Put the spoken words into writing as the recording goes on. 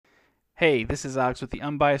Hey, this is Alex with the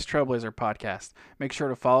Unbiased Trailblazer podcast. Make sure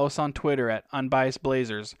to follow us on Twitter at Unbiased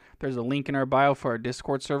Blazers. There's a link in our bio for our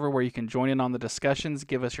Discord server where you can join in on the discussions,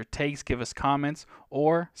 give us your takes, give us comments,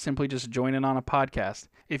 or simply just join in on a podcast.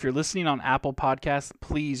 If you're listening on Apple Podcasts,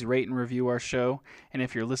 please rate and review our show. And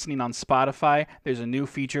if you're listening on Spotify, there's a new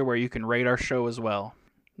feature where you can rate our show as well.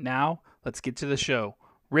 Now, let's get to the show.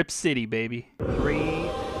 Rip City, baby. 3,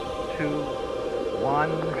 2,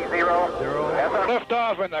 1, 0, 0. Lift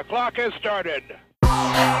off and the clock has started.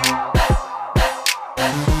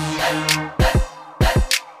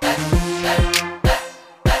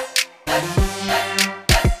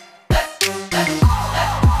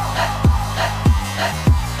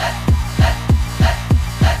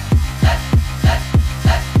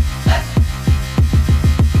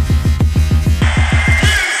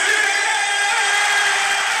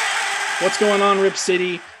 What's going on, Rip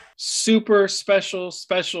City? Super special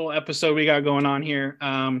episode we got going on here.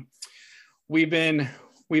 We've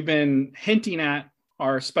been hinting at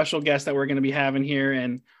our special guest that we're going to be having here,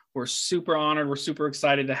 and we're super honored. We're super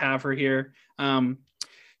excited to have her here.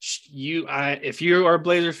 If you are a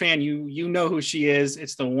Blazer fan, you know who she is.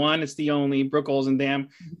 It's the one, it's the only, Brooke Olzendam.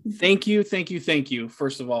 Thank you,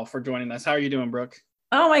 first of all, for joining us. How are you doing, Brooke?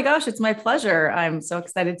 Oh my gosh, it's my pleasure. I'm so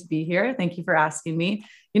excited to be here. Thank you for asking me.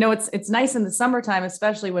 You know, it's nice in the summertime,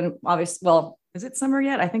 especially when obviously, well, is it summer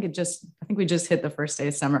yet? I think we just hit the first day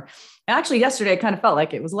of summer. And actually yesterday, it kind of felt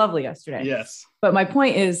like it was lovely yesterday. Yes. But my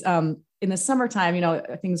point is, in the summertime, you know,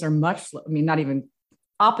 things are not even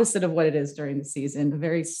opposite of what it is during the season.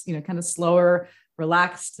 Very, kind of slower,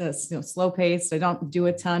 relaxed, slow paced. I don't do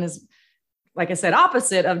a ton, as like I said,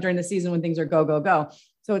 opposite of during the season when things are go, go, go.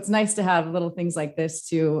 So it's nice to have little things like this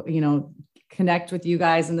to, connect with you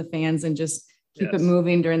guys and the fans and just keep it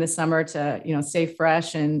moving during the summer to, stay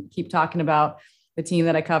fresh and keep talking about the team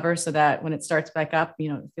that I cover so that when it starts back up,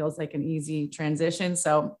 it feels like an easy transition.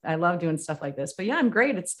 So I love doing stuff like this, but yeah, I'm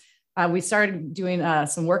great. We started doing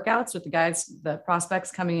some workouts with the guys, the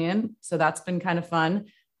prospects coming in. So that's been kind of fun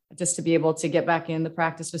just to be able to get back in the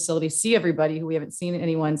practice facility, see everybody who we haven't seen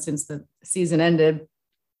anyone since the season ended.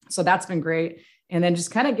 So that's been great. And then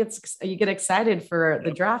just kind of you get excited for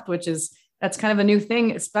the draft, that's kind of a new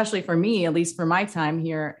thing, especially for me, at least for my time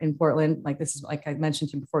here in Portland. Like this is, like I mentioned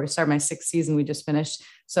to you before we started my 6th season, we just finished.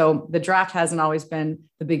 So the draft hasn't always been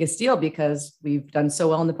the biggest deal because we've done so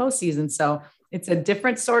well in the postseason. So it's a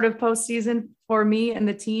different sort of postseason for me and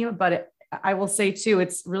the team, but I will say too,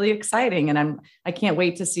 it's really exciting and I can't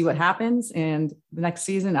wait to see what happens. And the next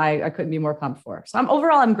season, I couldn't be more pumped for. So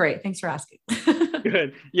I'm great. Thanks for asking.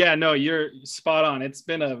 Good. Yeah, no, you're spot on. It's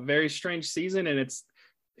been a very strange season and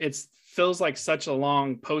it feels like such a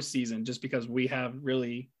long postseason just because we have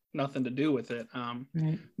really nothing to do with it.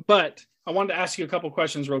 Right. But I wanted to ask you a couple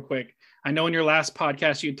questions real quick. I know in your last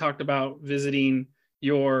podcast, you talked about visiting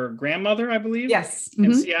your grandmother, I believe. Yes.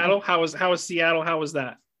 In Seattle. How was Seattle? How was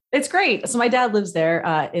that? It's great. So my dad lives there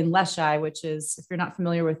in Leschi, which is, if you're not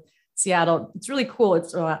familiar with Seattle, it's really cool.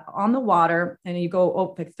 It's on the water and you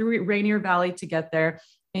go through Rainier Valley to get there.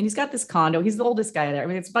 And he's got this condo. He's the oldest guy there. I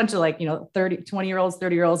mean, it's a bunch of 20-year-olds,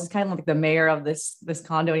 30-year-olds. He's kind of like the mayor of this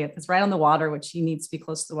condo. It's right on the water, which he needs to be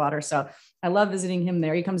close to the water. So I love visiting him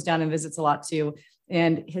there. He comes down and visits a lot too.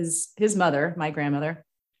 And his mother, my grandmother,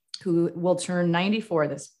 who will turn 94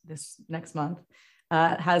 this next month,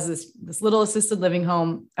 has this little assisted living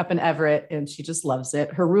home up in Everett, and she just loves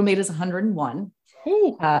it. Her roommate is 101.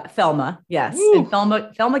 Thelma. Yes. Ooh.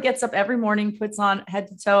 And Thelma gets up every morning, puts on head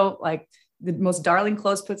to toe, like the most darling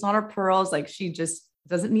clothes, puts on her pearls. Like she just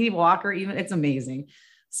doesn't need a walker even. It's amazing.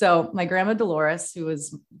 So my grandma Dolores, who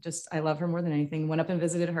was I love her more than anything, went up and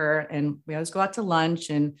visited her, and we always go out to lunch,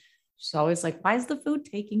 and she's always like, why is the food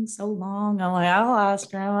taking so long? I'm like, I'll ask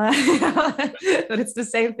grandma. But it's the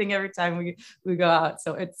same thing every time we go out.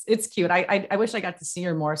 So it's cute. I wish I got to see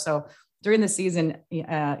her more. So during the season,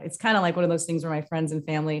 it's kind of like one of those things where my friends and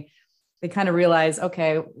family, they kind of realize,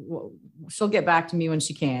 okay, she'll get back to me when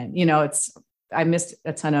she can. I missed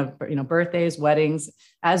a ton of, birthdays, weddings,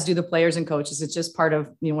 as do the players and coaches. It's just part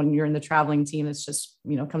of, when you're in the traveling team, it's just,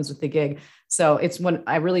 comes with the gig. So it's when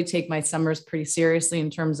I really take my summers pretty seriously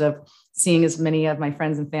in terms of seeing as many of my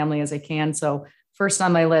friends and family as I can. So first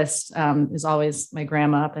on my list is always my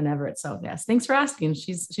grandma up in Everett. So yes, thanks for asking.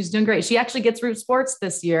 She's doing great. She actually gets Root Sports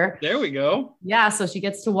this year. There we go. Yeah. So she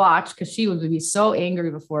gets to watch because she would be so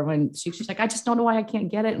angry before when she's like, I just don't know why I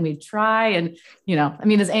can't get it. And we try. And,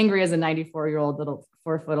 as angry as a 94-year-old little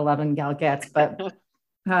 4'11" gal gets, but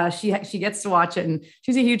she gets to watch it. And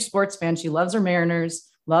she's a huge sports fan. She loves her Mariners,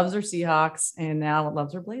 loves her Seahawks, and now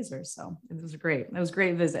loves her Blazers. So it was great. It was a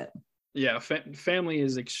great visit. Yeah, family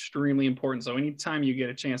is extremely important. So anytime you get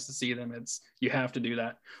a chance to see them, you have to do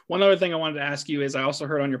that. One other thing I wanted to ask you is I also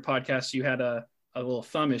heard on your podcast you had a little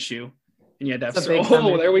thumb issue, and you had to have.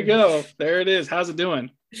 There we go. There it is. How's it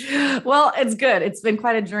doing? Well, it's good. It's been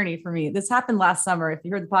quite a journey for me. This happened last summer. If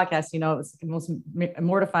you heard the podcast, you know, it was the most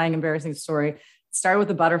mortifying, embarrassing story. It started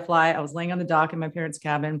with a butterfly. I was laying on the dock in my parents'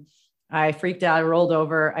 cabin. I freaked out. I rolled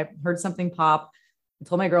over. I heard something pop. I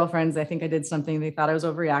told my girlfriends, I think I did something. They thought I was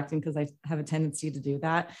overreacting because I have a tendency to do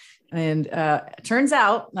that. And it turns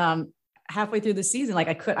out halfway through the season, like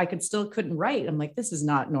I couldn't write. I'm like, this is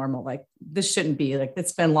not normal. Like this shouldn't be, like,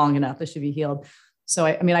 it's been long enough. This should be healed. So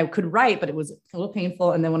I could write, but it was a little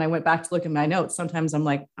painful. And then when I went back to look at my notes, sometimes I'm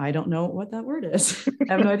like, I don't know what that word is.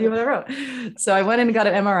 I have no idea what I wrote. So I went in and got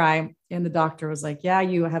an MRI, and the doctor was like, yeah,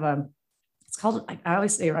 you have it's called, I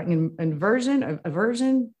always say, right,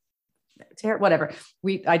 aversion, whatever.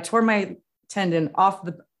 I tore my tendon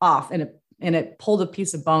off and it pulled a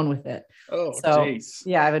piece of bone with it. Oh, so geez.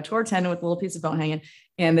 Yeah, I have a tore tendon with a little piece of bone hanging.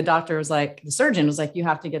 And the doctor was like, the surgeon was like, you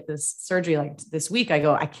have to get this surgery like this week. I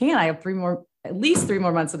go, I can't. I have at least 3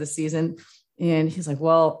 more months of the season. And he's like,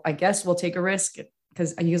 well, I guess we'll take a risk.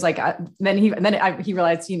 Cause he was like, he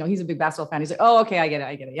realized, you know, he's a big basketball fan. He's like, oh, okay, I get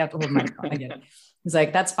it. You have to hold my I get it. He's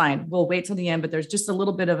like, that's fine. We'll wait till the end, but there's just a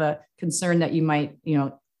little bit of a concern that you might, you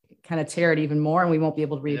know, kind of tear it even more, and we won't be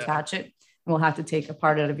able to reattach it. And we'll have to take a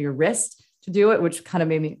part out of your wrist to do it, which kind of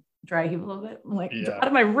made me dry heave a little bit. I'm like, out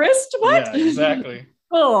of my wrist? What? Yeah, exactly.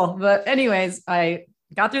 Oh, but anyways, I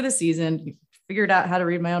got through the season, figured out how to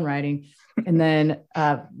read my own writing. And then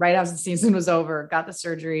right after the season was over, got the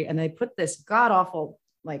surgery, and they put this god awful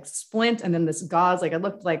like splint, and then this gauze, like it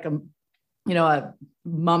looked like a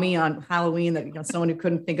mummy on Halloween, that, you know, someone who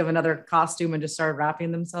couldn't think of another costume and just started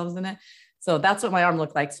wrapping themselves in it. So that's what my arm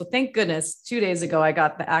looked like. So thank goodness 2 days ago, I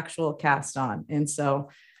got the actual cast on. And so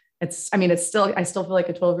I still feel like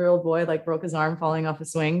a 12-year-old boy, like broke his arm falling off a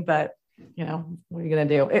swing, but you know, what are you going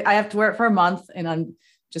to do? I have to wear it for a month, and I'm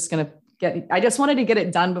just going to I just wanted to get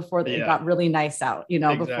it done before it got really nice out, you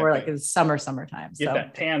know, exactly. Before like it was summertime. Get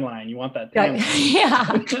that tan line. You want that tan line.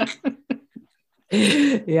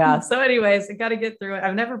 Yeah. Yeah. So anyways, I got to get through it.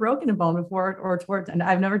 I've never broken a bone before and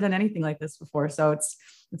I've never done anything like this before. So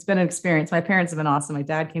it's been an experience. My parents have been awesome. My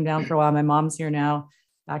dad came down for a while. My mom's here now,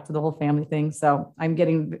 back to the whole family thing. So I'm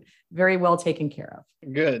getting very well taken care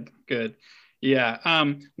of. Good. Yeah.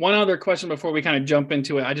 One other question before we kind of jump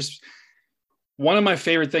into it. One of my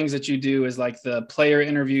favorite things that you do is like the player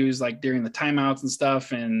interviews, like during the timeouts and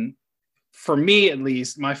stuff. And for me, at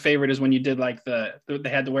least, my favorite is when you did like they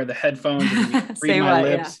had to wear the headphones and read my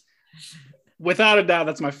lips. Yeah. Without a doubt,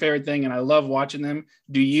 that's my favorite thing. And I love watching them.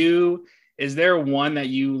 Is there one that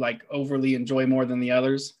you like overly enjoy more than the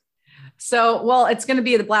others? So, well, it's going to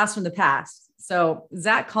be the blast from the past. So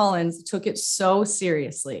Zach Collins took it so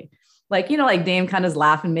seriously. Like, you know, like Dame kind of is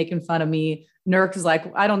laughing, making fun of me. Nurk is like,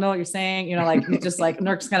 I don't know what you're saying. You know, like he's just like,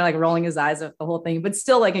 Nurk's kind of like rolling his eyes at the whole thing, but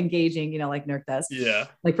still like engaging, you know, like Nurk does. Yeah.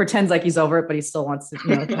 Like pretends like he's over it, but he still wants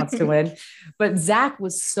to win. But Zach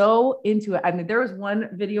was so into it. I mean, there was one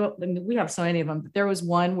video, I mean, we have so many of them, but there was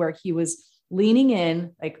one where he was leaning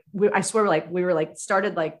in, like, I swear, like we were like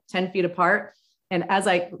started like 10 feet apart. And as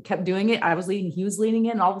I kept doing it, I was leaning, he was leaning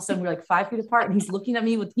in, and all of a sudden we were like 5 feet apart, and he's looking at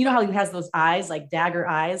me with, you know how he has those eyes, like dagger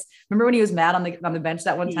eyes. Remember when he was mad on the bench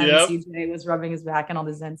that one time, yep. CJ was rubbing his back and all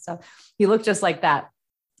this Zen stuff. He looked just like that.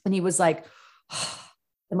 And he was like,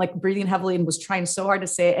 and like breathing heavily, and was trying so hard to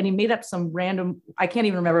say it. And he made up some random, I can't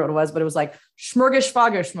even remember what it was, but it was like, schmurgish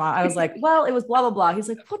fogishma. I was like, well, it was blah, blah, blah. He's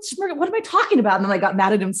like, what am I talking about? And then I got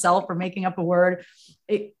mad at himself for making up a word.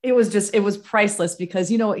 It was priceless,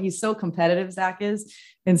 because, you know, he's so competitive, Zach is.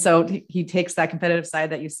 And so he takes that competitive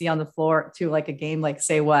side that you see on the floor to like a game, like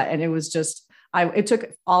Say What. And it was just, it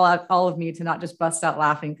took all of me to not just bust out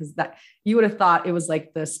laughing, because that you would have thought it was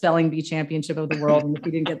like the spelling bee championship of the world. And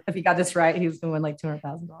if he got this right, he was going to win like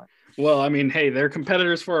 $200,000. Well, I mean, hey, they're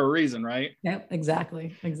competitors for a reason, right? Yeah,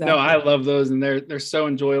 exactly. No, I love those, and they're so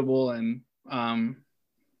enjoyable. And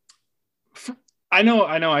I know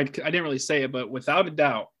I didn't really say it, but without a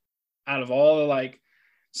doubt, out of all the like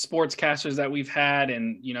sportscasters that we've had,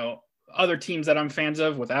 and, you know, other teams that I'm fans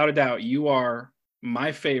of, without a doubt, you are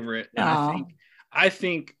my favorite. And I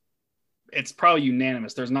think it's probably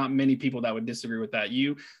unanimous. There's not many people that would disagree with that.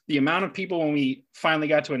 The amount of people, when we finally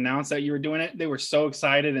got to announce that you were doing it, they were so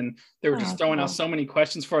excited, and they were just throwing out so many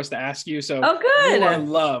questions for us to ask you. So good. You are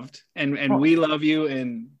loved, and we love you,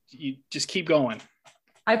 and you just keep going.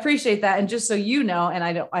 I appreciate that. And just so you know, and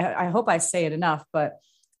I hope I say it enough, but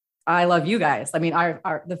I love you guys. I mean,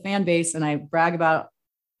 the fan base, and I brag about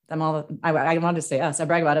them all. I wanted to say us. I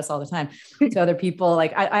brag about us all the time to other people.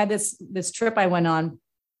 Like I had this trip I went on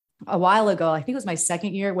a while ago. I think it was my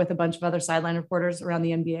second year with a bunch of other sideline reporters around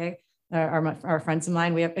the NBA. Our friends of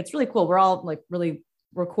mine. It's really cool. We're all like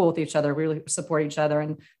we're cool with each other. We really support each other,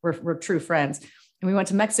 and we're true friends. And we went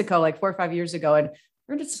to Mexico like 4 or 5 years ago, and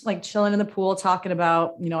we're just like chilling in the pool, talking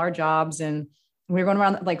about, our jobs. And we were going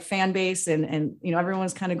around like fan base and everyone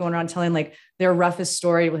was kind of going around telling like their roughest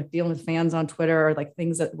story with dealing with fans on Twitter or like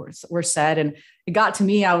things that were said. And it got to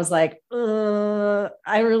me, I was like, my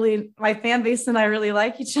fan base and I really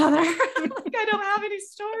like each other. Like, I don't have any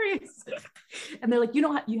stories. And they're like,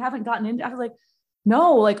 you haven't gotten into, I was like,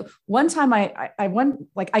 no, like one time I went,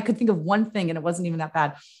 like, I could think of one thing and it wasn't even that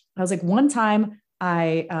bad. I was like, one time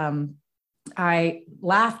I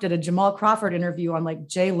laughed at a Jamal Crawford interview on like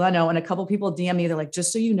Jay Leno, and a couple people DM me. They're like,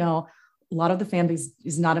 just so you know, a lot of the fan base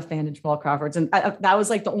is not a fan of Jamal Crawford's. And that was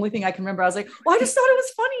like the only thing I can remember. I was like, well, I just thought it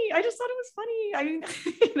was funny. I mean,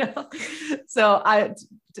 so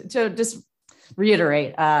to just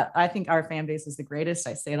reiterate, I think our fan base is the greatest.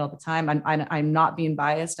 I say it all the time. I'm not being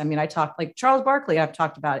biased. I mean, I talk like Charles Barkley. I've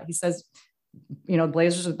talked about it. He says,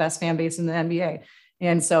 Blazers are the best fan base in the NBA.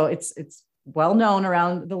 And so it's well known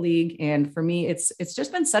around the league. And for me, it's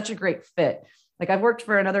just been such a great fit. Like I've worked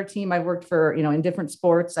for another team. I've worked for, in different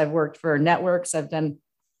sports. I've worked for networks. I've done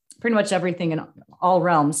pretty much everything in all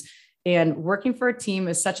realms. And working for a team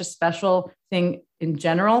is such a special thing in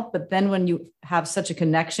general. But then when you have such a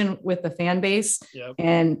connection with the fan base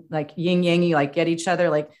and like yin yang, you like get each other,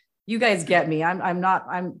 like you guys get me.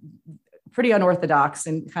 I'm pretty unorthodox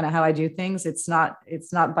in kind of how I do things. It's not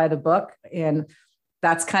by the book. And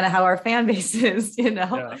that's kind of how our fan base is,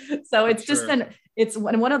 so it's just it's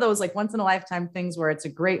one of those like once in a lifetime things where it's a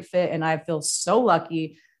great fit. And I feel so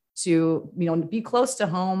lucky to, be close to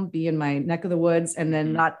home, be in my neck of the woods. And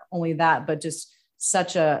then not only that, but just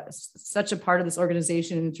such a part of this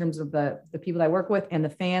organization in terms of the people I work with and the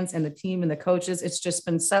fans and the team and the coaches. It's just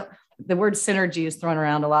been the word synergy is thrown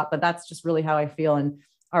around a lot, but that's just really how I feel. And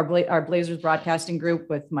our Blazers broadcasting group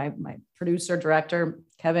with my producer, director,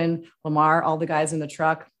 Kevin, Lamar, all the guys in the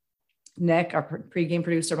truck, Nick, our pregame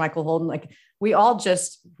producer, Michael Holden, like we all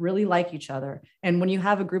just really like each other. And when you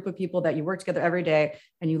have a group of people that you work together every day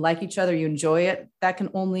and you like each other, you enjoy it, that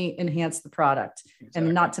can only enhance the product. Exactly.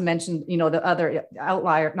 And not to mention, the other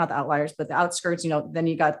outlier, not the outliers, but the outskirts, then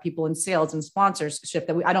you got people in sales and sponsorship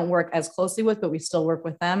that I don't work as closely with, but we still work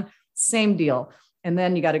with them. Same deal. And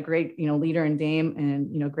then you got a great, leader in Dame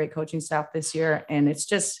and, great coaching staff this year. And it's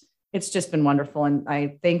just been wonderful. And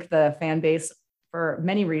I thank the fan base for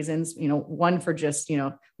many reasons, one for just,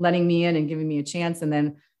 letting me in and giving me a chance, and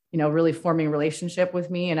then, really forming a relationship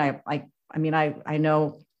with me. And I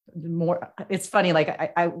know more. It's funny.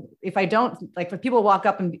 Like if I don't, like when people walk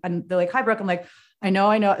up and they're like, hi, Brooke, I'm like, I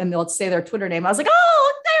know. And they'll say their Twitter name. I was like,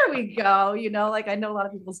 oh, there we go. Like I know a lot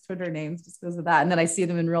of people's Twitter names just because of that. And then I see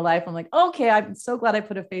them in real life. I'm like, okay, I'm so glad I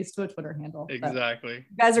put a face to a Twitter handle. Exactly.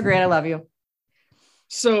 You guys are great. I love you.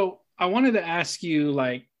 So I wanted to ask you,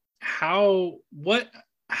 like, how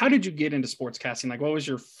did you get into sportscasting? Like, what was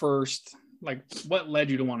your first, like, what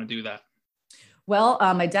led you to want to do that? Well,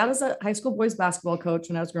 my dad was a high school boys basketball coach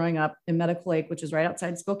when I was growing up in Medical Lake, which is right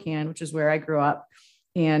outside Spokane, which is where I grew up.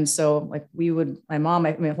 And so like my mom,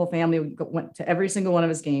 my whole family went to every single one of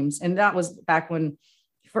his games. And that was back when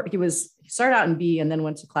he started out in B and then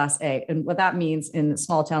went to Class A. And what that means in a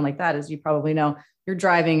small town like that is, you probably know, you're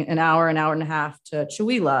driving an hour and a half to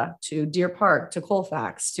Chewelah, to Deer Park, to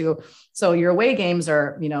Colfax, so your away games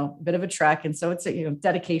are, a bit of a trek. And so it's a,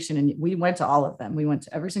 dedication. And we went to all of them. We went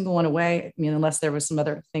to every single one away. I mean, unless there was some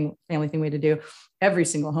other family thing we had to do, every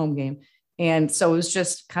single home game. And so it was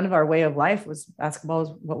just kind of our way of life. Was basketball is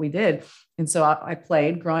what we did. And so I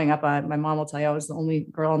played growing up. My mom will tell you, I was the only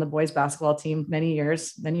girl on the boys basketball team many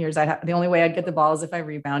years. The only way I'd get the ball is if I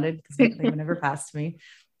rebounded, because they would never pass to me.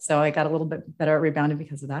 So I got a little bit better at rebounding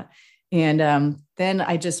because of that. And then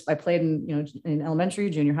I played in elementary,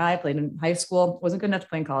 junior high, played in high school. Wasn't good enough to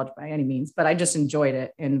play in college by any means, but I just enjoyed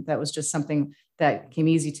it. And that was just something that came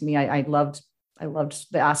easy to me. I loved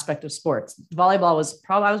the aspect of sports. Volleyball I was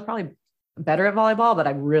probably better at volleyball, but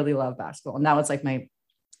I really love basketball. And that was like my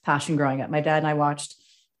passion growing up. My dad and I watched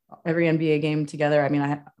every NBA game together. I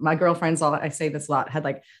mean, my girlfriends, I say this a lot, had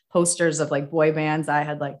like posters of like boy bands. I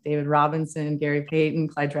had like David Robinson, Gary Payton,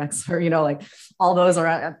 Clyde Drexler, like all those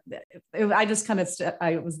around. I just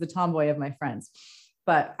I was the tomboy of my friends,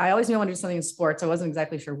 but I always knew I wanted to do something in sports. I wasn't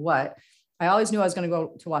exactly sure what. I always knew I was going to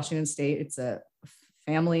go to Washington State. It's a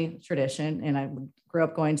family tradition. And I grew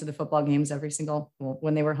up going to the football games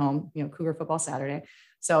when they were home, Cougar football Saturday.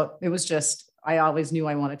 So it was just I always knew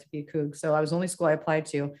I wanted to be a Coug. So I was the only school I applied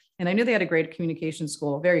to. And I knew they had a great communication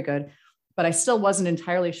school, very good, but I still wasn't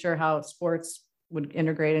entirely sure how sports would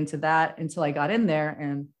integrate into that until I got in there.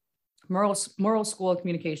 And Murrell School of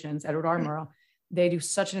Communications, Edward R. Murrell, they do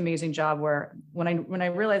such an amazing job where when I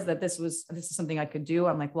realized that this is something I could do,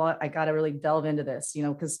 I'm like, well, I got to really delve into this,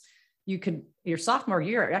 because you could, your sophomore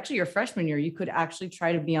year, actually your freshman year, you could actually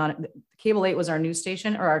try to be on Cable 8 was our news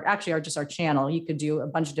station, or just our channel. You could do a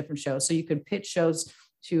bunch of different shows. So you could pitch shows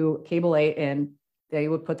to Cable 8 and they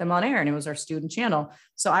would put them on air, and it was our student channel.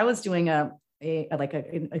 So I was doing an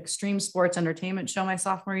extreme sports entertainment show my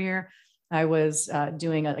sophomore year. I was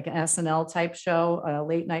doing an SNL type show, a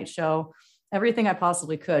late night show, everything I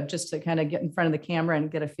possibly could just to kind of get in front of the camera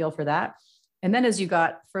and get a feel for that. And then as you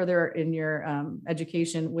got further in your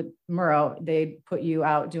education with Murrow, they put you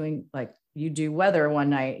out doing, like, you do weather one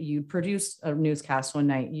night, you produce a newscast one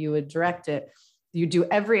night, you would direct it, you do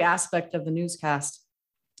every aspect of the newscast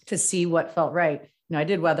to see what felt right. I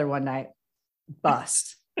did weather one night,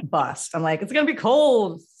 bust. I'm like, it's going to be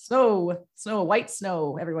cold, snow, white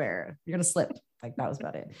snow everywhere. You're going to slip. Like, that was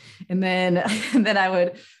about it. And then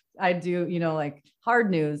I'd do, like hard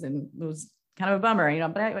news, and it was kind of a bummer,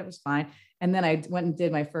 but it was fine. And then I went and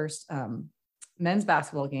did my first men's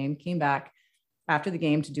basketball game, came back after the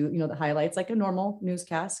game to do, the highlights, like a normal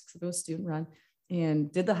newscast, because it was student run,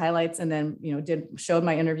 and did the highlights. And then, showed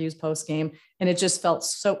my interviews post game. And it just felt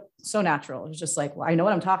so natural. It was just like, well, I know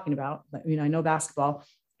what I'm talking about. But, I know basketball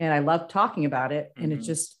and I love talking about it. And it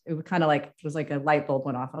was kind of like, it was like a light bulb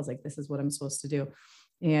went off. I was like, this is what I'm supposed to do.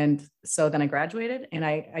 And so then I graduated, and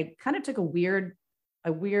I kind of took a weird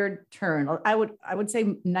turn. I would say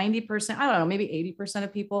 90%, I don't know, maybe 80%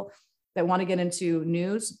 of people that want to get into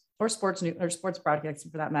news or sports news or sports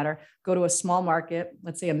broadcasting for that matter, go to a small market,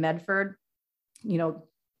 let's say a Medford,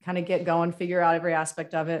 kind of get going, figure out every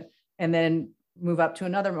aspect of it, and then move up to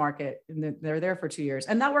another market. And they're there for 2 years.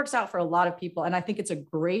 And that works out for a lot of people. And I think it's a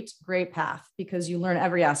great path, because you learn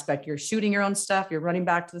every aspect. You're shooting your own stuff, you're running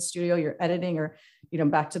back to the studio, you're editing, or,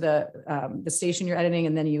 back to the station you're editing.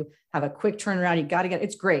 And then you have a quick turnaround. You got to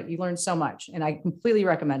it's great. You learn so much. And I completely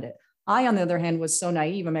recommend it. I, on the other hand, was so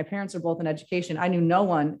naive, and my parents are both in education. I knew no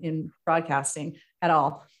one in broadcasting at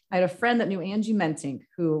all. I had a friend that knew Angie Mentink,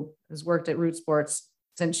 who has worked at Root Sports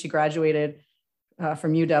since she graduated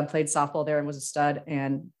from UW, played softball there and was a stud,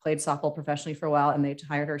 and played softball professionally for a while. And they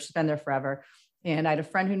hired her. She's been there forever. And I had a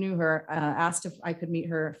friend who knew her, asked if I could meet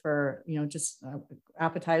her for, just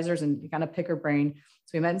appetizers and kind of pick her brain.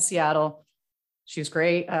 So we met in Seattle. She was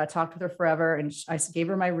great. Talked with her forever. And I gave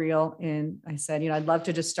her my reel. And I said, I'd love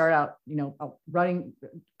to just start out, running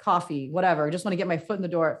coffee, whatever. I just want to get my foot in the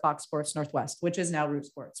door at Fox Sports Northwest, which is now Root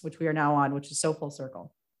Sports, which we are now on, which is so full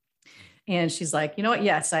circle. And she's like, you know what?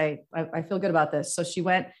 Yes, I feel good about this. So she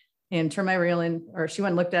went and turned my reel in, or she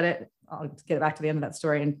went and looked at it. I'll get back to the end of that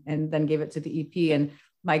story, and then gave it to the EP. And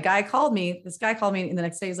this guy called me and the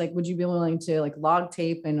next day, he's like, would you be willing to like log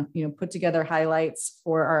tape and, put together highlights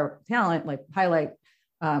for our talent, like highlight,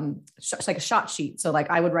 like a shot sheet. So like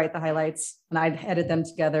I would write the highlights and I'd edit them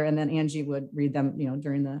together, and then Angie would read them,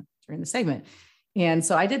 during the segment. And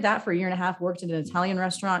so I did that for a year and a half, worked at an Italian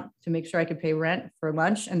restaurant to make sure I could pay rent for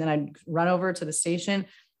lunch. And then I'd run over to the station,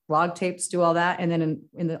 log tapes, do all that. And then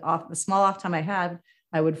in the small off time I had,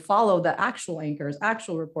 I would follow the actual anchors,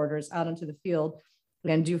 actual reporters out into the field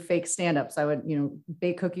and do fake stand-ups. I would,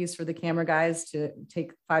 bake cookies for the camera guys to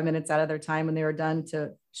take 5 minutes out of their time when they were done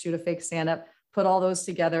to shoot a fake stand-up, put all those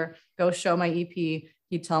together, go show my EP.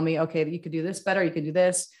 He'd tell me, okay, you could do this better. You could do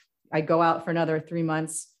this. I'd go out for another 3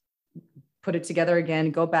 months, put it together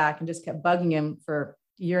again, go back, and just kept bugging him for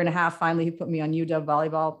a year and a half. Finally, he put me on UW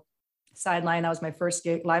volleyball sideline. That was my first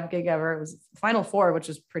live gig ever. It was Final Four, which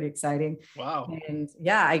was pretty exciting. Wow. And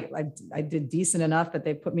yeah, I did decent enough that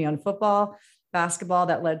they put me on football, basketball.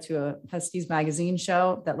 That led to a Huskies magazine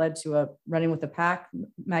show, that led to a Running with the Pack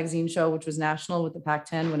magazine show, which was national with the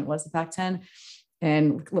Pac-10 when it was the Pac-10,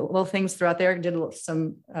 and little things throughout there. Did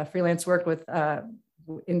some freelance work with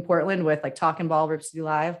in Portland with like Talking Ball, Rip City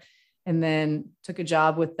Live. And then took a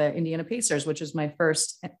job with the Indiana Pacers, which was my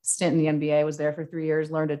first stint in the NBA. I was there for 3 years,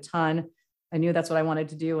 learned a ton. I knew that's what I wanted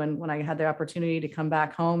to do. And when I had the opportunity to come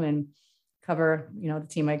back home and cover, the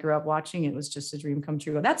team I grew up watching, it was just a dream come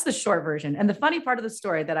true. That's the short version. And the funny part of the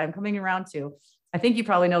story that I'm coming around to, I think you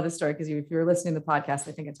probably know this story because if you were listening to the podcast,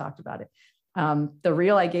 I think I talked about it. The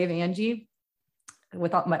reel I gave Angie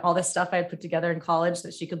with all this stuff I had put together in college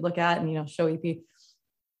that she could look at and, show EP.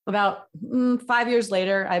 About 5 years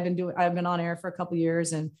later, I've been on air for a couple of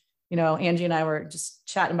years, and Angie and I were just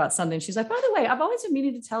chatting about something. She's like, by the way, I've always been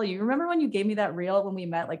meaning to tell you, remember when you gave me that reel when we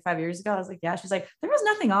met like 5 years ago? I was like, yeah. She's like, there was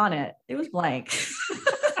nothing on it. It was blank.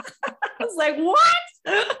 I was like,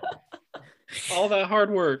 what? All that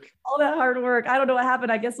hard work. I don't know what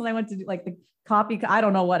happened. I guess when I went to do like the copy, I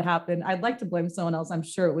don't know what happened. I'd like to blame someone else. I'm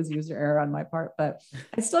sure it was user error on my part, but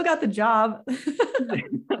I still got the job.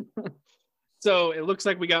 So it looks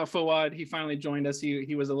like we got Fawad. He finally joined us.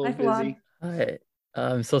 He was a little busy. Hi.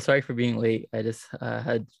 I'm so sorry for being late. I just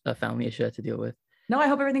had a family issue I had to deal with. No, I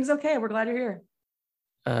hope everything's okay. We're glad you're here.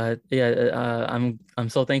 I'm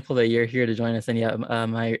so thankful that you're here to join us. And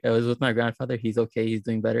I was with my grandfather. He's okay. He's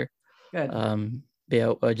doing better. Good.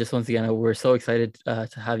 Just once again, we're so excited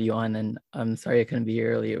to have you on, and I'm sorry I couldn't be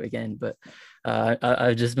here earlier again, but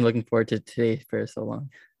I've just been looking forward to today for so long.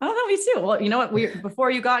 Oh, no, me too. Well, you know what? Before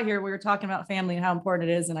you got here, we were talking about family and how important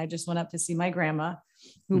it is. And I just went up to see my grandma,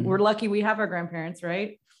 who we're lucky we have our grandparents,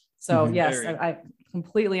 right? So yes, I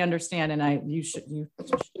completely understand. And you should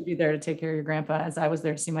be there to take care of your grandpa, as I was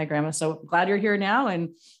there to see my grandma. So glad you're here now,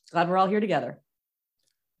 and glad we're all here together.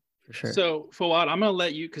 For sure. So Fawad, I'm going to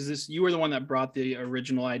let you, because you were the one that brought the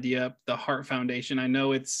original idea, the Heart Foundation. I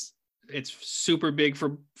know it's super big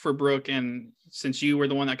for Brooke, and since you were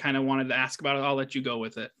the one that kind of wanted to ask about it, I'll let you go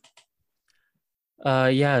with it.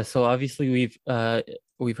 So obviously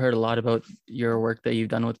we've heard a lot about your work that you've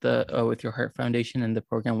done with with your Heart Foundation and the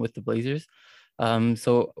program with the Blazers.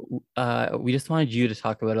 We just wanted you to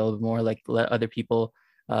talk about it a little bit more, like let other people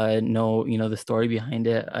know the story behind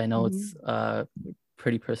it. I know it's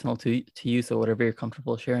pretty personal to you, so whatever you're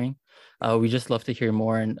comfortable sharing, we just love to hear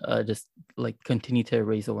more, and just like continue to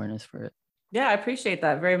raise awareness for it. Yeah, I appreciate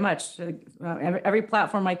that very much. Every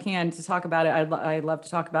platform I can to talk about it, I love to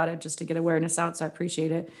talk about it just to get awareness out. So I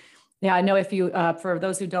appreciate it. Yeah, I know if you, for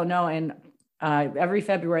those who don't know, and every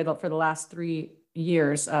February for the last 3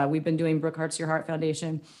 years, we've been doing Brooke Hearts Your Heart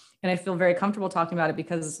Foundation. And I feel very comfortable talking about it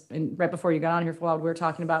because right before you got on here for a while, we were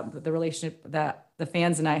talking about the relationship that the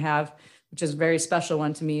fans and I have, which is a very special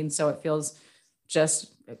one to me. And so it feels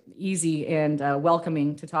just easy and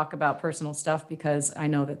welcoming to talk about personal stuff, because I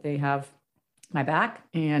know that they have my back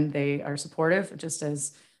and they are supportive, just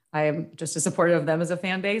as I am just as supportive of them as a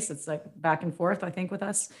fan base. It's like back and forth, I think, with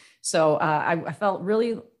us. So I felt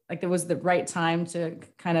really like it was the right time to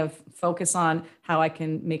kind of focus on how I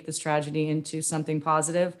can make this tragedy into something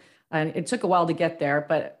positive. And it took a while to get there,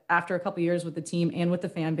 but after a couple of years with the team and with the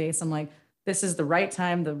fan base, I'm like, this is the right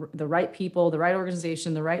time, the right people, the right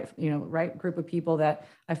organization, the right, right group of people that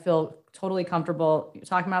I feel totally comfortable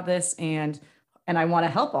talking about this. And I want to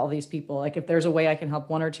help all these people. Like if there's a way I can help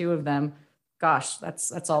one or two of them, gosh,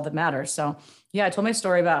 that's all that matters. So yeah, I told my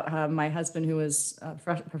story about my husband, who was a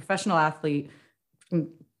professional athlete,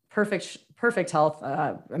 perfect health.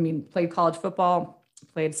 Played college football,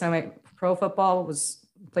 played semi-pro football,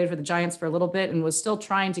 played for the Giants for a little bit, and was still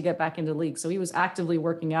trying to get back into the league. So he was actively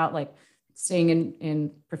working out, like staying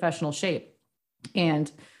in professional shape,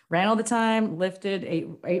 and ran all the time, lifted,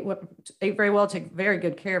 ate very well, took very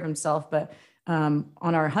good care of himself. But on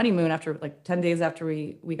our honeymoon, after like 10 days after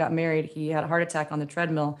we got married, he had a heart attack on the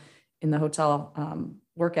treadmill in the hotel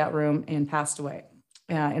workout room and passed away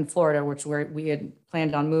in Florida, where we had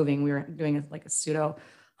planned on moving. We were doing a pseudo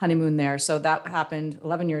honeymoon there. So that happened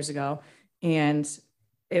 11 years ago. And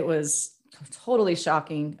it was totally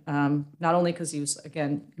shocking, not only because he was,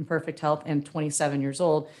 again, in perfect health and 27 years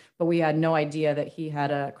old, but we had no idea that he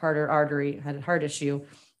had a carotid artery, had a heart issue,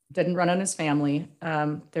 didn't run on his family.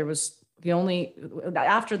 There was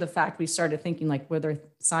after the fact, we started thinking, like, were there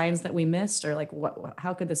signs that we missed, or like,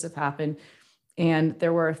 how could this have happened? And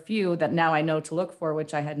there were a few that now I know to look for,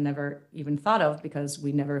 which I had never even thought of, because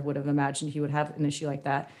we never would have imagined he would have an issue like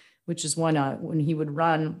that, which is one, when he would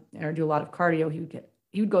run or do a lot of cardio,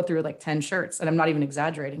 he would go through like 10 shirts. And I'm not even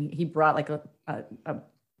exaggerating. He brought like a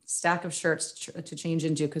stack of shirts to change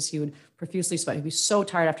into, because he would profusely sweat. He'd be so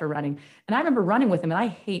tired after running. And I remember running with him, and I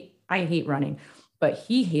hate running, but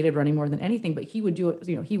he hated running more than anything. But he would do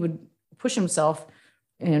it, he would push himself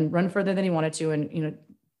and run further than he wanted to, and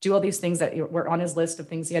do all these things that were on his list of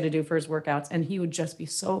things he had to do for his workouts. And he would just be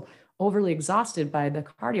so overly exhausted by the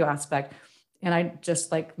cardio aspect. And I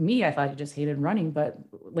just, like me, I thought he just hated running, but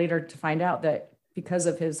later to find out that because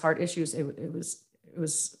of his heart issues, it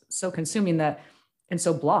was so consuming and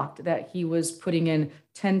so blocked that he was putting in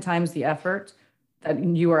 10 times the effort that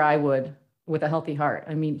you or I would with a healthy heart.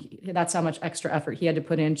 I mean, that's how much extra effort he had to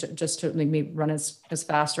put in just to make me run as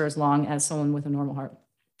fast or as long as someone with a normal heart,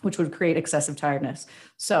 which would create excessive tiredness.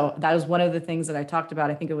 So that was one of the things that I talked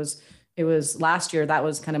about. I think it was last year, that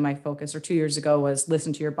was kind of my focus, or 2 years ago, was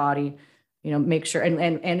listen to your body. make sure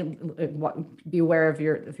and be aware of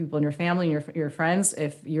the people in your family and your friends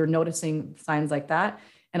if you're noticing signs like that.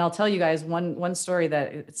 And I'll tell you guys one story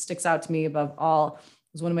that it sticks out to me above all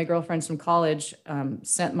was one of my girlfriends from college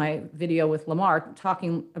sent my video with Lamar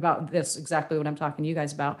talking about this, exactly what I'm talking to you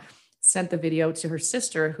guys about, sent the video to her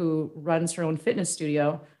sister who runs her own fitness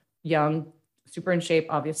studio, young, super in shape,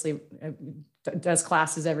 obviously does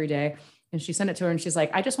classes every day. And she sent it to her and she's like,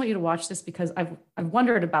 I just want you to watch this because I've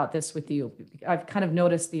wondered about this with you. I've kind of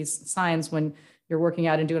noticed these signs when you're working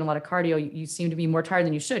out and doing a lot of cardio, you seem to be more tired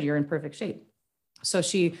than you should. You're in perfect shape. So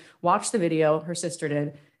she watched the video, her sister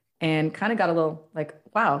did, and kind of got a little like,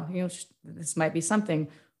 wow, this might be something.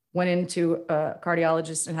 Went into a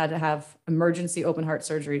cardiologist and had to have emergency open heart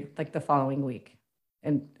surgery like the following week.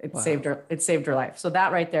 And it saved her life. So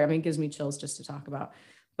that right there, gives me chills just to talk about.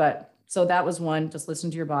 But so that was one, just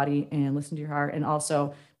listen to your body and listen to your heart. And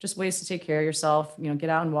also just ways to take care of yourself, get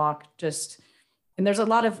out and walk, and there's a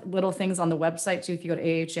lot of little things on the website too. If you go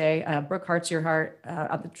to AHA, Brooke Hearts Your Heart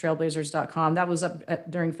at the trailblazers.com. That was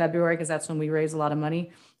up during February because that's when we raise a lot of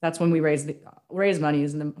money. That's when we raise money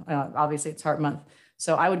obviously it's Heart Month.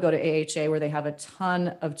 So I would go to AHA where they have a ton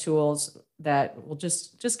of tools that will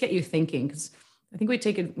just get you thinking, because I think we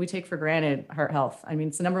take for granted heart health.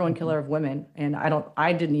 It's the number one killer of women. And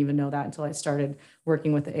I didn't even know that until I started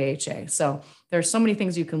working with the AHA. So there's so many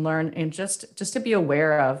things you can learn and just to be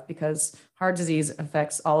aware of, because heart disease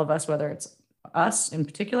affects all of us, whether it's us in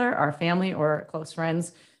particular, our family or close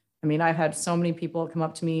friends. I've had so many people come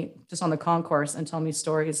up to me just on the concourse and tell me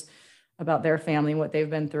stories about their family and what they've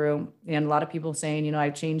been through. And a lot of people saying,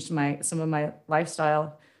 I've changed some of my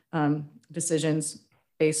lifestyle decisions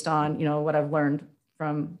based on, what I've learned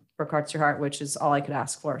from Brooke Hearts Your Heart, which is all I could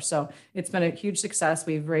ask for. So it's been a huge success.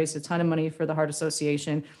 We've raised a ton of money for the Heart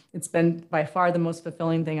Association. It's been by far the most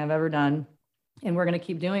fulfilling thing I've ever done. And we're going to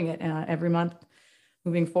keep doing it every month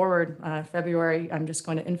moving forward. February, I'm just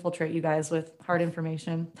going to infiltrate you guys with heart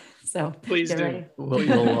information. So please get do. ready.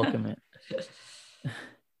 We'll welcome it.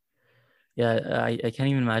 Yeah, I can't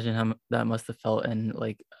even imagine how that must have felt. And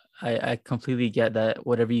like, I completely get that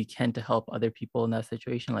whatever you can to help other people in that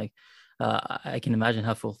situation, like I can imagine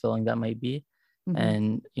how fulfilling that might be. Mm-hmm.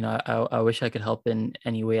 And, I wish I could help in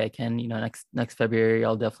any way I can. Next February,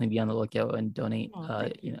 I'll definitely be on the lookout and donate,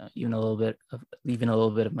 even a little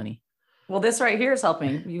bit of money. Well, this right here is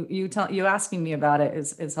helping. You asking me about it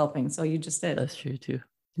is helping. So you just did. That's true too.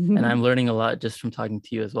 And I'm learning a lot just from talking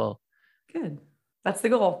to you as well. Good. That's the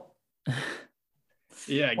goal.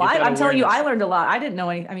 Yeah. Well, I'm telling you, I learned a lot. I didn't know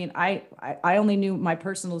any. I only knew my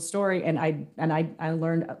personal story, and I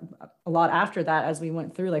learned a lot after that as we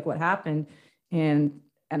went through like what happened. And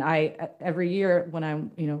I every year when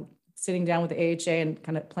I'm sitting down with the AHA and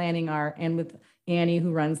kind of planning and with Annie,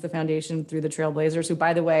 who runs the foundation through the Trailblazers, who,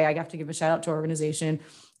 by the way, I have to give a shout out to our organization.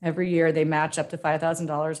 Every year they match up to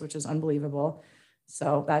 $5,000, which is unbelievable.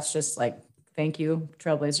 So that's just like, thank you,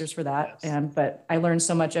 Trailblazers, for that. Yes. But I learn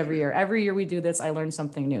so much every year. Every year we do this, I learn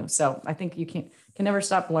something new. So I think you can never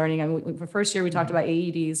stop learning. The first year we talked about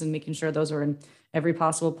AEDs and making sure those were in every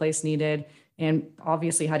possible place needed, and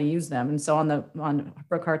obviously how to use them. And so on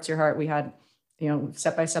Brooke Hearts Your Heart, we had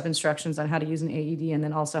step-by-step instructions on how to use an AED, and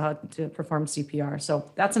then also how to perform CPR.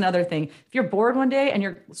 So that's another thing. If you're bored one day and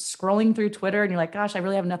you're scrolling through Twitter and you're like, gosh, I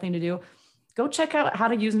really have nothing to do, go check out how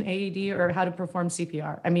to use an AED or how to perform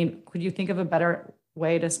CPR. Could you think of a better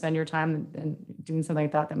way to spend your time than doing something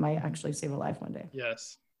like that might actually save a life one day?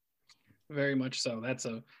 Yes, very much so.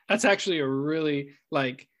 That's actually a really,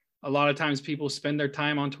 like, a lot of times people spend their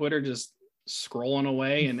time on Twitter just scrolling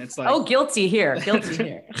away, and it's like, oh, guilty here.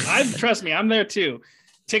 Trust me, I'm there too.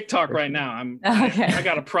 TikTok right now, I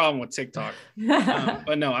got a problem with TikTok.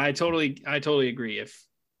 But no, I totally agree. If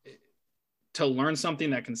to learn something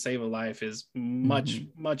that can save a life is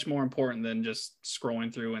much more important than just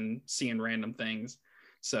scrolling through and seeing random things.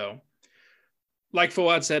 So like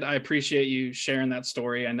Fawad said, I appreciate you sharing that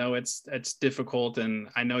story. I know it's difficult, and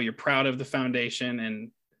I know you're proud of the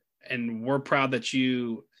foundation, and we're proud that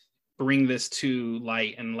you bring this to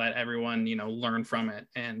light and let everyone, learn from it.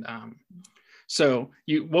 And so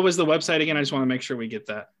what was the website again? I just want to make sure we get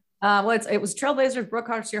that. It was Trailblazers, Brooke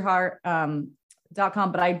Hearts Your Heart, .com,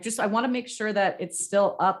 but I want to make sure that it's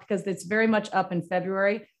still up, because it's very much up in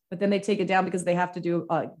February, but then they take it down because they have to do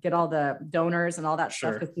get all the donors and all that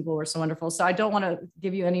stuff, because people were so wonderful. So I don't want to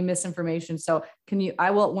give you any misinformation. So I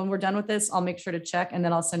will, when we're done with this, I'll make sure to check, and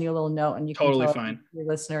then I'll send you a little note, and you can tell your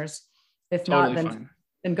listeners. If not,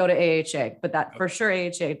 then go to AHA, but that for sure,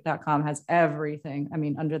 AHA.com has everything,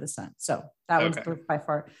 under the sun. So that one's by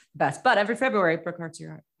far the best, but every February,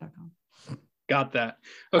 BrookeHeartsYourHeart.com. Got that.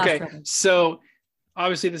 Okay. So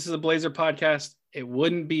obviously this is a Blazer podcast. It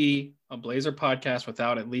wouldn't be a Blazer podcast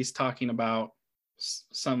without at least talking about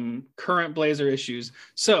some current Blazer issues.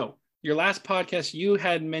 So your last podcast, you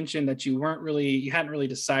had mentioned that you hadn't really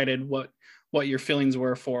decided what your feelings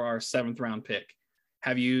were for our seventh pick.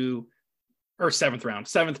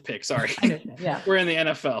 Sorry. Yeah. We're in the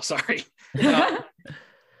NFL. Sorry.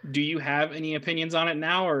 Do you have any opinions on it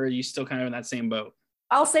now, or are you still kind of in that same boat?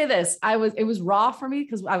 I'll say this. It was raw for me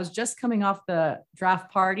because I was just coming off the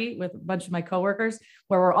draft party with a bunch of my coworkers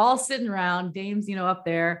where we're all sitting around, Dame's, up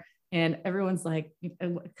there, and everyone's like,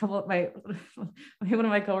 one of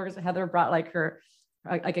my coworkers, Heather, brought like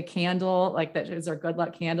a candle, like that is our good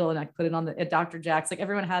luck candle. And I put it at Dr. Jack's. Like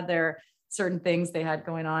everyone had their certain things they had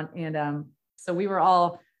going on. And so we were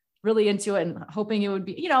all really into it and hoping it would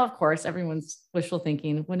be, of course, everyone's wishful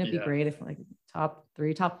thinking. Wouldn't it be great if like top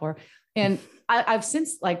 3, top 4? And I've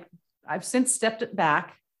since stepped it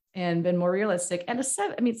back and been more realistic. And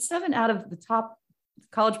 7 out of the top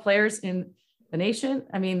college players in the nation.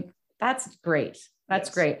 I mean, that's great. That's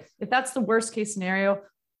great. If that's the worst case scenario,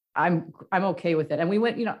 I'm okay with it. And we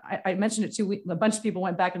went, I mentioned it too. A bunch of people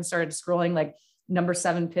went back and started scrolling like number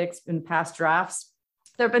 7 picks in past drafts.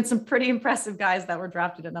 There have been some pretty impressive guys that were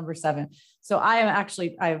drafted at number 7. So I am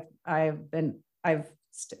actually, I've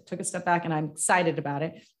took a step back and I'm excited about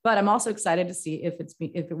it, but I'm also excited to see if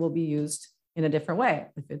it will be used in a different way.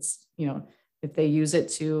 If it's, if they use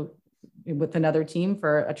it with another team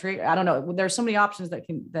for a trade, I don't know. There's so many options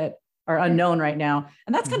that are unknown right now.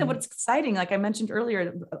 And that's kind of what's exciting. Like I mentioned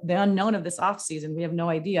earlier, the unknown of this off season, we have no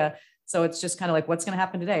idea. So it's just kind of like, what's going to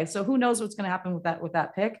happen today? So who knows what's going to happen with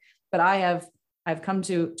that pick, but I've come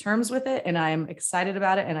to terms with it and I'm excited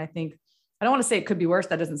about it. And I think, I don't want to say it could be worse.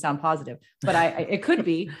 That doesn't sound positive, but it could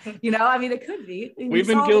be, it could be. We've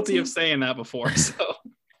been guilty of saying that before. So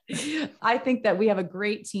I think that we have a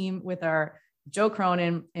great team with our Joe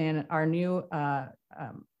Cronin and our new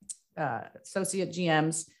associate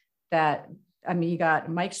GMs you got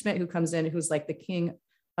Mike Schmidt, who comes in, who's like the king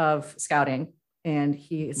of scouting. And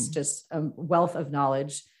he is just a wealth of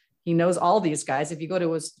knowledge. He knows all these guys. If you go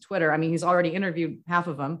to his Twitter, he's already interviewed half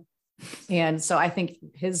of them. And so I think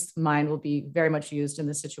his mind will be very much used in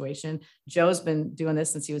this situation. Joe's been doing this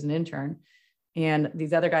since he was an intern, and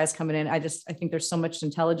these other guys coming in. I think there's so much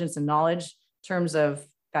intelligence and knowledge in terms of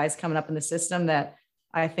guys coming up in the system that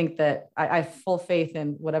I think that I have full faith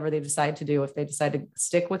in whatever they decide to do. If they decide to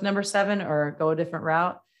stick with number 7 or go a different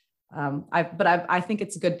route. I think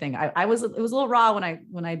it's a good thing. It was a little raw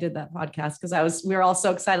when I did that podcast because we were all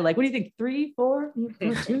so excited. Like, what do you think? 3, 4,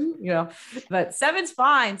 2, but 7's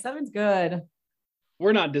fine. 7's good.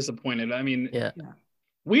 We're not disappointed.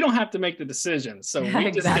 We don't have to make the decision. So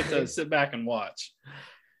we just get to sit back and watch.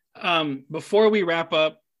 Before we wrap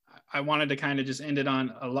up, I wanted to kind of just end it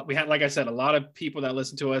on we had, like I said, a lot of people that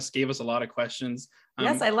listened to us gave us a lot of questions.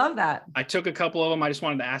 Yes, I love that. I took a couple of them. I just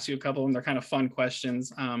wanted to ask you a couple of them. They're kind of fun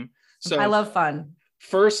questions. So I love fun.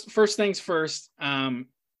 First things first.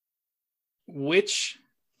 Which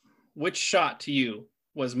shot to you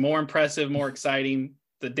was more impressive, more exciting?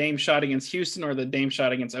 The Dame shot against Houston or the Dame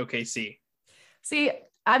shot against OKC? See,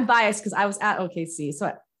 I'm biased because I was at OKC.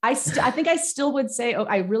 So I think I still would say,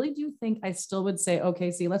 I really do think I still would say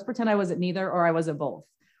OKC. Let's pretend I was at neither or I was at both.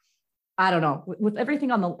 I don't know. With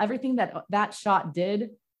everything everything that shot did,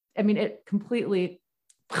 it completely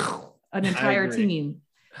an entire team.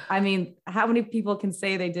 How many people can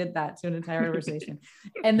say they did that to an entire organization?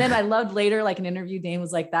 And then I loved later, like an interview, Dame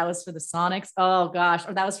was like, that was for the Sonics. Oh gosh.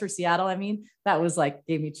 Or that was for Seattle. That was like,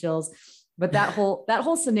 gave me chills. But that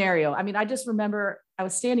whole scenario, I just remember I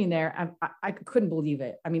was standing there. I couldn't believe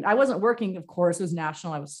it. I wasn't working, of course, it was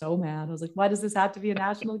national. I was so mad. I was like, why does this have to be a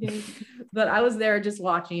national game? But I was there just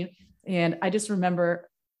watching. And I just remember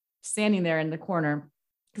standing there in the corner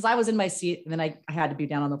because I was in my seat and then I had to be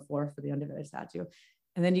down on the floor for the end of it. I just had to.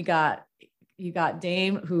 And then you got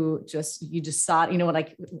Dame, who you just saw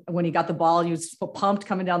it, when he got the ball, he was pumped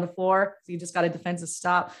coming down the floor. So you just got a defensive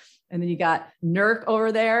stop. And then you got Nurk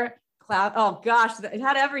over there. Oh gosh, it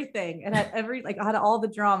had everything. It had had all the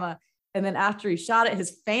drama. And then after he shot it,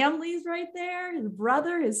 his family's right there, his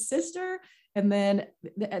brother, his sister. And then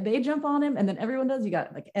they jump on him. And then everyone does. You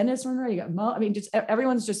got like Ennis running around, you got Mo. Just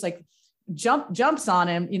everyone's just like jumps on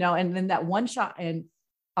him, and then that one shot. And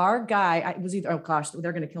our guy, it was either, oh gosh,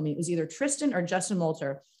 they're going to kill me. It was either Tristan or Justin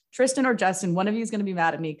Moulter. Tristan or Justin, one of you is going to be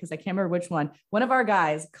mad at me because I can't remember which one. One of our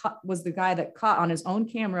guys was the guy that caught on his own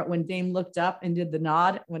camera when Dame looked up and did the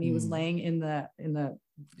nod when he was laying in the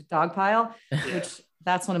dog pile, which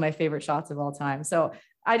that's one of my favorite shots of all time. So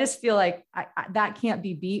I just feel like that can't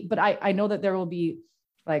be beat, but I know that there will be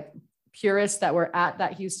like purists that were at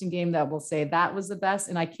that Houston game that will say that was the best.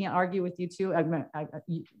 And I can't argue with you too.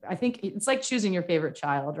 I think it's like choosing your favorite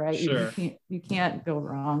child, right? Sure. You can't go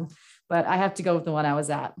wrong, but I have to go with the one I was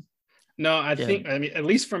at. No, I think, I mean, at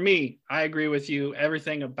least for me, I agree with you.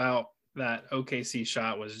 Everything about that OKC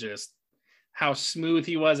shot was just how smooth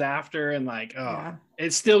he was after. And like,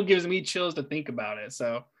 it still gives me chills to think about it.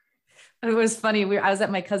 So it was funny. I was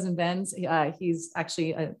at my cousin Ben's. He's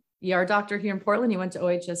actually a ER doctor here in Portland. He went to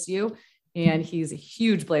OHSU and he's a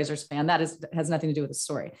huge Blazers fan. That has nothing to do with the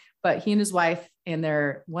story, but he and his wife and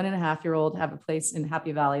their 1.5-year-old have a place in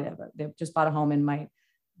Happy Valley. They've just bought a home, and my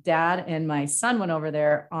dad and my son went over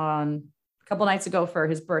there on a couple nights ago for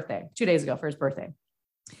his birthday, 2 days ago for his birthday.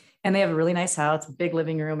 And they have a really nice house, a big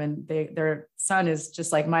living room. And their son is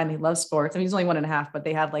just like mine. He loves sports. I mean, he's only 1.5, but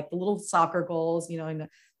they have like the little soccer goals, and the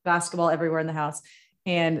basketball everywhere in the house.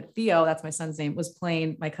 And Theo, that's my son's name, was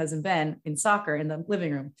playing my cousin Ben in soccer in the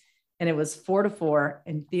living room. And it was 4-4.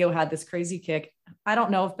 And Theo had this crazy kick. I don't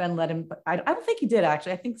know if Ben let him, but I don't think he did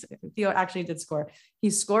actually. I think Theo actually did score. He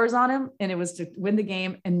scores on him, and it was to win the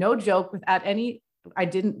game. And no joke, without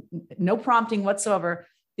no prompting whatsoever,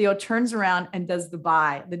 Theo turns around and does the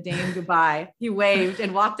Dame goodbye. He waved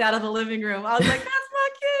and walked out of the living room. I was like, that's my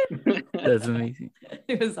kid. That's amazing.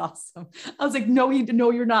 It was awesome. I was like, no,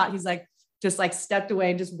 you're not. He's like, just like stepped away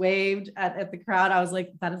and just waved at the crowd. I was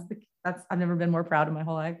like, I've never been more proud in my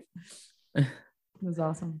whole life. It was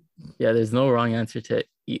awesome. Yeah, there's no wrong answer to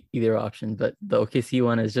either option, but the OKC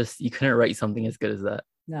one is just, you couldn't write something as good as that.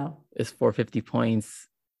 No. It's 450 points,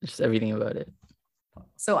 just everything about it.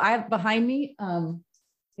 So I have behind me, so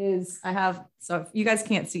if you guys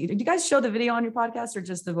can't see, did you guys show the video on your podcast or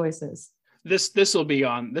just the voices? This will be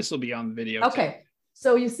on the video. Okay. Too.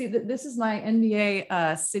 So you see that this is my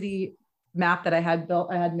NBA city map that I had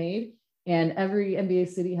made, and every NBA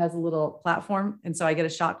city has a little platform. And so I get a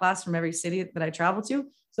shot glass from every city that I travel to.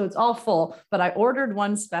 So it's all full, but I ordered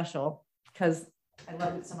one special because I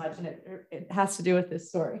love it so much. And it has to do with this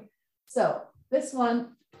story. So this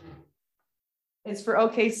one is for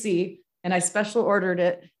OKC, and I special ordered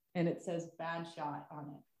it, and it says bad shot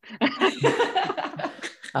on it.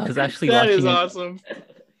 I was actually that is awesome.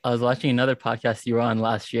 I was watching another podcast you were on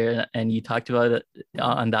last year, and you talked about it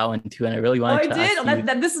on that one too. And I really wanted to ask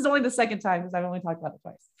you, this is only the second time because I've only talked about it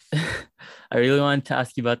twice. I really wanted to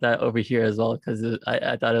ask you about that over here as well, because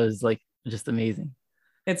I thought it was like just amazing.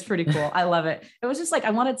 It's pretty cool. I love it. It was just like,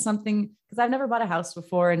 I wanted something because I've never bought a house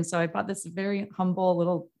before. And so I bought this very humble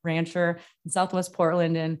little rancher in Southwest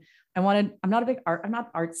Portland. And I'm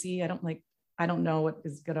not artsy. I don't know what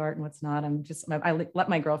is good art and what's not. I let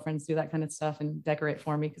my girlfriends do that kind of stuff and decorate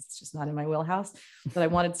for me because it's just not in my wheelhouse. But I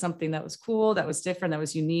wanted something that was cool, that was different, that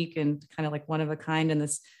was unique and kind of like one of a kind. And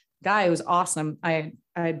this guy was awesome. I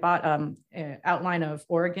had bought an outline of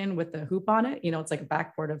Oregon with the hoop on it. It's like a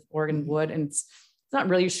backboard of Oregon wood, and it's not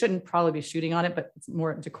really, you shouldn't probably be shooting on it, but it's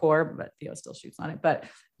more decor, but Theo still shoots on it. But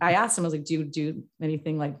I asked him, I was like, do you do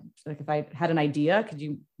anything like if I had an idea, could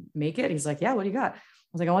you make it? He's like, yeah, what do you got?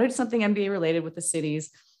 I was like, I wanted something NBA related with the cities.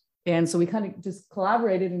 And so we kind of just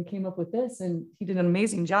collaborated and came up with this, and he did an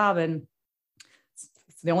amazing job. And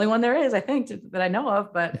it's the only one there is, I think, that I know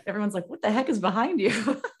of, but everyone's like, what the heck is behind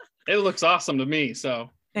you? It looks awesome to me. So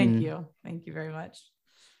thank you. Thank you very much.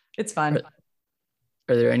 It's fun.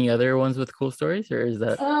 Are there any other ones with cool stories, or is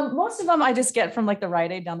that? Most of them I just get from like the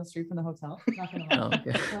Rite Aid down the street from the hotel. Not gonna lie.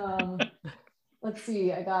 Oh, okay. Let's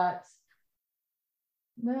see. I got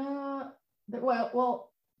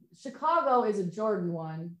well, Chicago is a Jordan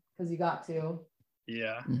one because you got to.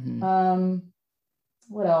 Yeah. Mm-hmm.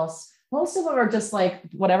 What else? Most of them are just like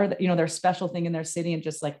whatever their special thing in their city, and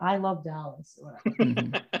just like I love Dallas or whatever.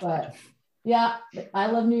 Mm-hmm. But yeah, I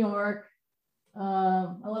love New York. I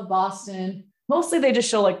love Boston. Mostly they just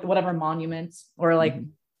show like whatever monuments or like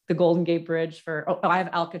the Golden Gate Bridge I have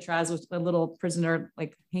Alcatraz with a little prisoner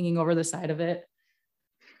like hanging over the side of it.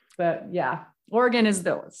 But yeah, Oregon is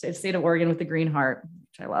the state of Oregon with the green heart,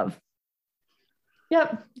 which I love.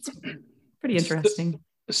 Yep. It's pretty interesting.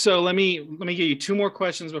 So let me give you two more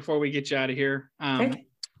questions before we get you out of here. Okay.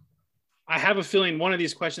 I have a feeling one of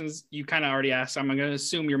these questions you kind of already asked. I'm going to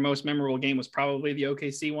assume your most memorable game was probably the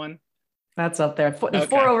OKC one. That's up there. The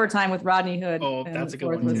 4 overtime with Rodney Hood. Oh, that's a good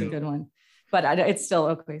one. Was a good one, but it's still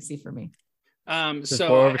OKC for me. The 4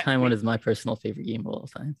 overtime one is my personal favorite game of all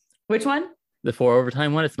time. Which one? The 4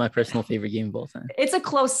 overtime one. It's my personal favorite game of all time. It's a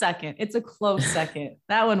close second.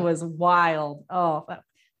 That one was wild. Oh,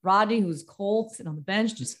 Rodney, who's cold, sitting on the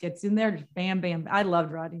bench, just gets in there, just bam, bam. I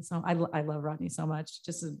loved Rodney I love Rodney so much.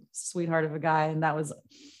 Just a sweetheart of a guy, and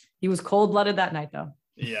he was cold-blooded that night, though.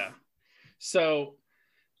 Yeah. So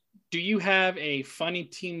Do you have a funny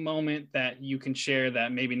team moment that you can share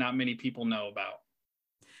that maybe not many people know about?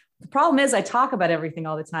 The problem is I talk about everything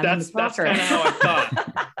all the time. That's kind of how I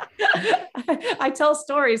thought. I tell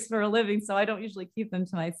stories for a living, so I don't usually keep them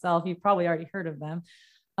to myself. You've probably already heard of them.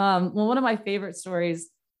 Well, one of my favorite stories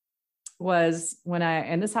was when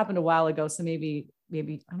and this happened a while ago, so maybe I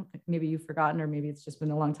don't think, maybe you've forgotten, or maybe it's just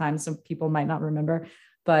been a long time, so people might not remember.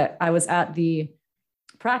 But I was at the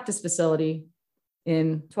practice facility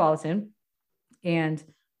in Tualatin, and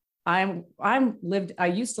I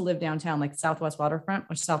used to live downtown, like South Waterfront,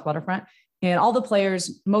 and all the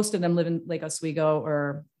players, most of them live in Lake Oswego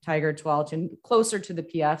or Tiger, Tualatin, closer to the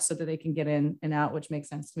PF so that they can get in and out, which makes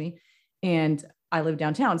sense to me. And I live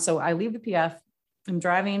downtown, so I leave the PF. I'm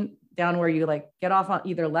driving down where you like get off on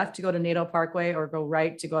either left to go to Nadeau Parkway or go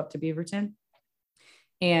right to go up to Beaverton.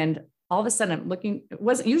 And all of a sudden I'm looking,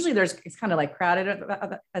 it's kind of like crowded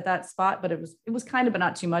at that spot, but it was kind of, but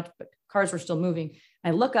not too much, but cars were still moving.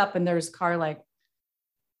 I look up and there's a car like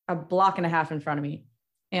a block and a half in front of me,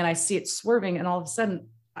 and I see it swerving. And all of a sudden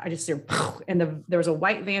I just hear, and there was a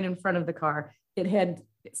white van in front of the car. Something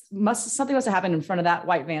must have happened in front of that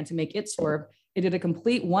white van to make it swerve. It did a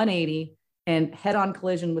complete 180 and head-on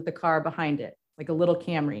collision with the car behind it, like a little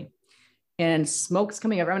Camry, and smoke's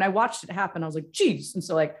coming up. I mean, I watched it happen. I was like, geez. And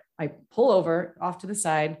so like I pull over off to the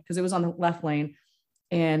side because it was on the left lane,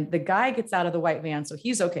 and the guy gets out of the white van. So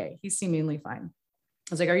he's okay. He's seemingly fine.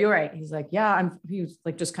 I was like, are you all right? He's like, yeah, he was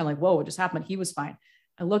like, just kind of like, whoa, what just happened? He was fine.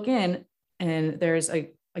 I look in, and there's a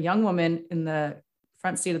young woman in the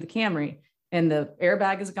front seat of the Camry, and the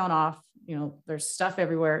airbag has gone off. You know, there's stuff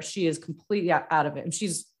everywhere. She is completely out of it, and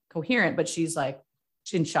she's coherent, but she's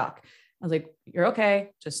in shock. I was like, you're okay.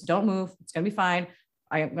 Just don't move. It's going to be fine.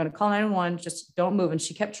 I'm going to call 911. Just don't move. And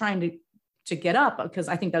she kept trying to get up, because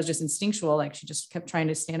I think that was just instinctual. Like she just kept trying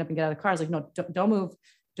to stand up and get out of the car. I was like, no, don't move.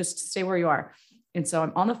 Just stay where you are. And so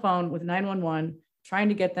I'm on the phone with 911, trying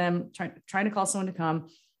to get them, trying to call someone to come.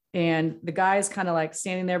 And the guy's kind of like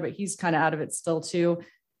standing there, but he's kind of out of it still too.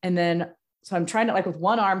 And then, so I'm trying to, like, with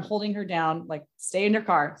one arm holding her down, like, stay in your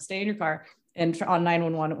car, and on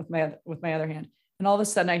 911 with my other hand. And all of a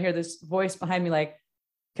sudden I hear this voice behind me, like,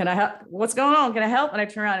 can I help? What's going on? Can I help? And I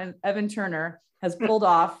turn around, and Evan Turner has pulled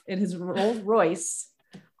off in his Rolls Royce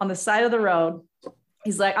on the side of the road.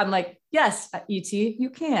 He's like, I'm like, yes, ET, you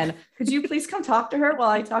can. Could you please come talk to her while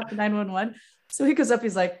I talk to 911? So he goes up,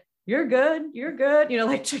 he's like, you're good. You know,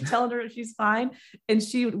 like telling her she's fine. And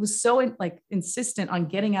she was so insistent on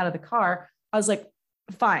getting out of the car. I was like,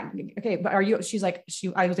 fine. Okay. But she's like,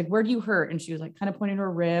 I was like, where do you hurt? And she was like, kind of pointing to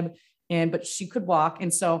her rib, but she could walk.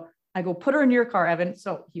 And so I go, put her in your car, Evan.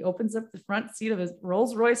 So he opens up the front seat of his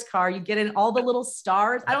Rolls Royce car. You get in all the little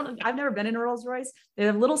stars. I've never been in a Rolls Royce. They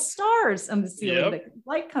have little stars on the ceiling. Yep. The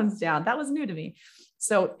light comes down. That was new to me.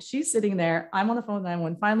 So she's sitting there. I'm on the phone with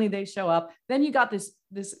 911. Finally, they show up. Then you got this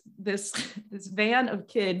van of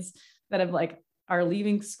kids that are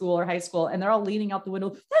leaving school or high school, and they're all leaning out the window.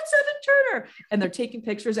 That's Evan Turner, and they're taking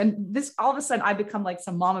pictures. And this, all of a sudden, I become like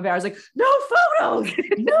some mama bear. I was like, no photos,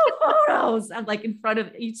 no photos. I'm like in front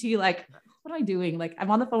of ET, like, what am I doing? Like, I'm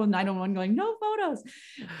on the phone with 911 going, no photos.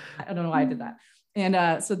 I don't know why I did that.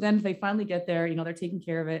 And so then they finally get there. You know, they're taking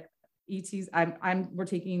care of it. ET's, we're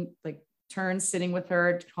taking like turns sitting with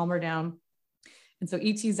her to calm her down. And so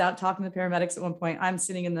ET's out talking to the paramedics at one point. I'm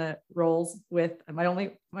sitting in the Rolls with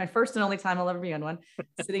my first and only time I'll ever be on one,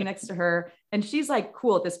 sitting next to her. And she's like,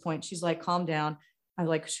 cool at this point. She's like, calm down. I'm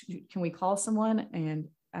like, can we call someone?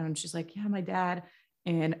 And she's like, yeah, my dad.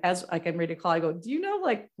 And as like, I'm ready to call, I go, do you know,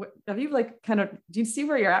 like, do you see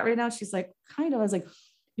where you're at right now? She's like, kind of. I was like,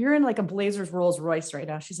 you're in like a Blazers Rolls Royce right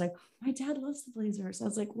now. She's like, my dad loves the Blazers. I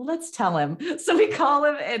was like, well, let's tell him. So we call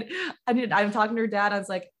him, and I'm talking to her dad. I was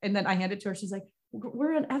like, and then I hand it to her. She's like,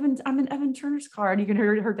 I'm in Evan Turner's car. And you can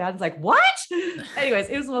hear her dad's like, what? Anyways,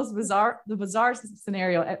 it was the bizarre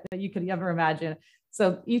scenario that you could ever imagine.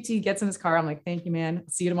 So ET gets in his car. I'm like, thank you, man.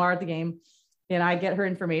 See you tomorrow at the game. And I get her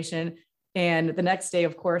information. And the next day,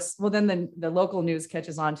 of course, well, then the local news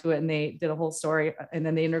catches on to it, and they did a whole story, and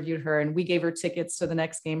then they interviewed her, and we gave her tickets to the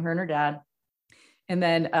next game, her and her dad. And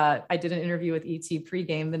then I did an interview with ET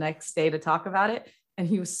pregame the next day to talk about it. And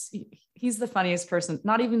he's the funniest person,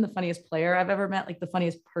 not even the funniest player I've ever met, like the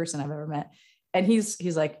funniest person I've ever met. And he's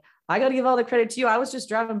like, I got to give all the credit to you. I was just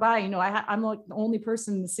driving by, you know, I'm like the only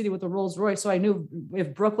person in the city with a Rolls Royce. So I knew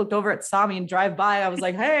if Brooke looked over at saw me and drive by, I was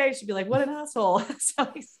like, hey, she'd be like, what an asshole. So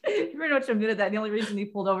he pretty much admitted that. And the only reason he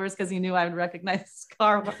pulled over is because he knew I would recognize his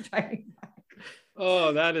car while driving by.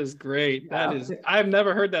 Oh, that is great. I've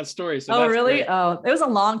never heard that story. So oh, really? Great. Oh, it was a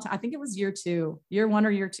long time. I think it was year 1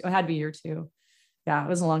 or year 2. It had to be year 2. Yeah, it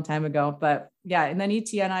was a long time ago, but yeah. And then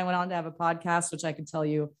ET and I went on to have a podcast, which I could tell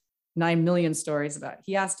you 9 million stories about.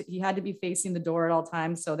 He had to be facing the door at all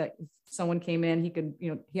times so that if someone came in, he could,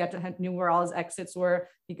 he had to knew where all his exits were.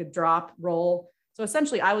 He could drop, roll. So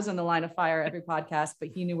essentially I was in the line of fire every podcast, but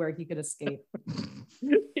he knew where he could escape.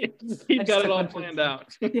 He got it all planned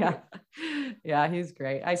out. Yeah. Yeah. He's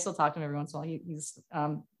great. I still talk to him every once in a while. He's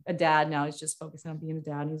a dad now. He's just focusing on being a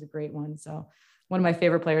dad. And he's a great one. So one of my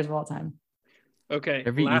favorite players of all time. Okay.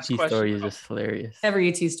 Every ET story is just hilarious. Every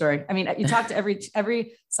ET story. I mean, you talk to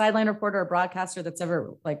every sideline reporter or broadcaster that's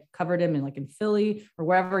ever like covered him in Philly or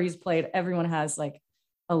wherever he's played. Everyone has like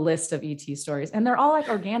a list of ET stories, and they're all like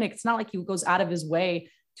organic. It's not like he goes out of his way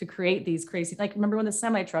to create these crazy. Like, remember when the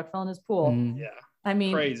semi truck fell in his pool? Yeah. I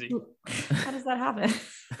mean, crazy. How does that happen?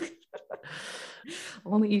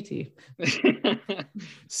 Only ET.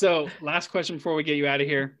 So, last question before we get you out of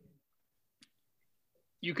here.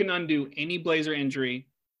 You can undo any Blazer injury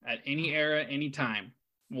at any era, any time.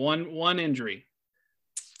 One injury.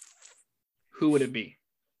 Who would it be?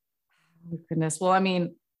 Oh, goodness. Well, I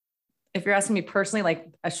mean, if you're asking me personally, like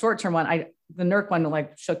a short-term one, the Nurk one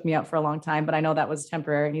like shook me up for a long time, but I know that was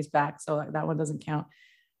temporary and he's back, so that one doesn't count.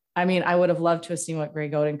 I mean, I would have loved to have seen what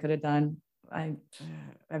Greg Oden could have done. I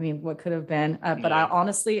mean, what could have been, but I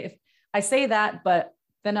honestly, if I say that, but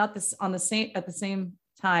then at the same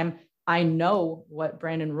time, I know what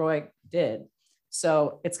Brandon Roy did.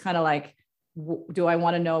 So it's kind of like, do I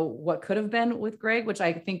want to know what could have been with Greg, which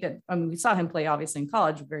I think that, I mean, we saw him play obviously in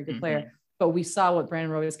college, a very good player, but we saw what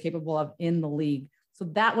Brandon Roy is capable of in the league. So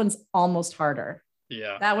that one's almost harder.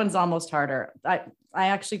 Yeah. That one's almost harder. I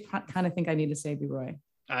actually kind of think I need to say B. Roy.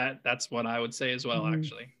 That's what I would say as well,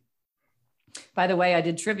 actually. By the way, I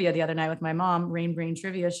did trivia the other night with my mom, Rain Brain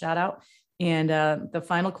Trivia, shout out. And the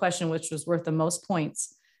final question, which was worth the most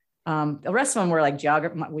points, the rest of them were like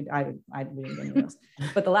geography. We didn't get any of those.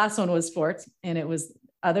 But the last one was sports. And it was,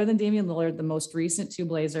 other than Damian Lillard, the most recent two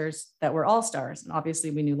Blazers that were all-stars. And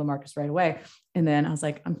obviously we knew LaMarcus right away. And then I was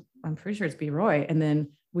like, I'm pretty sure it's B. Roy. And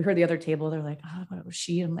then we heard the other table. They're like, oh, it was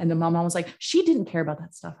she. And the mom was like, she didn't care about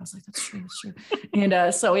that stuff. I was like, that's true. That's true.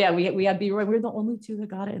 And so, yeah, we had B. Roy. We were the only two that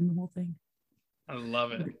got it in the whole thing. I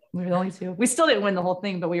love it. We were the only two. We still didn't win the whole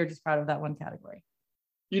thing, but we were just proud of that one category.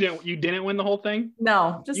 You didn't win the whole thing?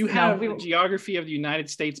 No, just you have the geography of the United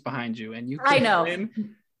States behind you, and you I know.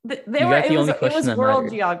 Win. It was world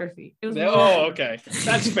geography. It was okay.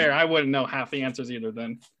 That's fair. I wouldn't know half the answers either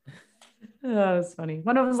then. Oh, that's funny.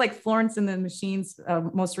 One of them was like Florence and the Machine's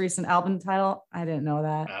most recent album title. I didn't know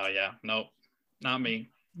that. Oh yeah. Nope. Not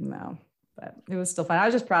me. No, but it was still fun. I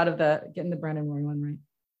was just proud of getting the Brandon Roy one right.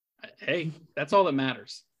 Hey, that's all that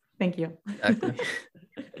matters. Thank you. Exactly.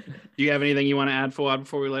 Do you have anything you want to add, Fouad,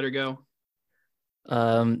 before we let her go?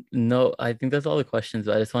 No, I think that's all the questions,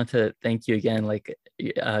 but I just want to thank you again. Like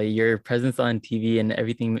your presence on TV and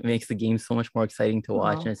everything makes the game so much more exciting to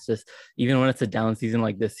watch. And it's just, even when it's a down season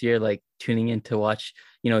like this year, like tuning in to watch,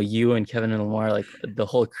 you and Kevin and Lamar, like the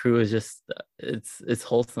whole crew is just, it's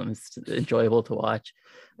wholesome. It's enjoyable to watch.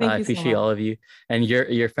 I appreciate all of you, and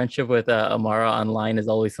your friendship with Amara online is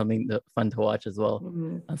always something fun to watch as well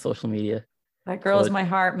on social media. That girl is my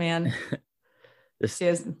heart, man. She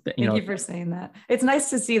is. Thank you for saying that. It's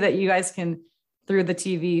nice to see that you guys can, through the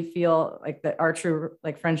TV, feel like our true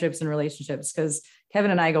like friendships and relationships. Because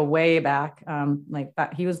Kevin and I go way back.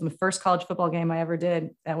 He was the first college football game I ever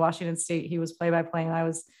did at Washington State. He was play-by-play, and I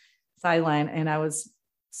was sideline. And I was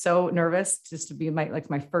so nervous just to be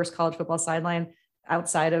my first college football sideline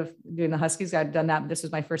outside of doing the Huskies. I'd done that. This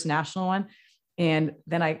was my first national one. And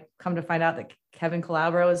then I come to find out that Kevin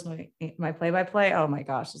Calabro is my play-by-play. Oh my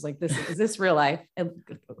gosh. It's like, is this real life? And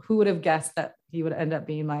who would have guessed that he would end up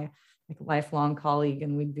being my lifelong colleague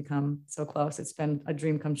and we'd become so close. It's been a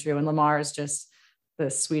dream come true. And Lamar is just the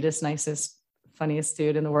sweetest, nicest, funniest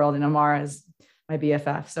dude in the world. And Amara is my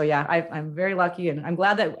BFF. So yeah, I'm very lucky. And I'm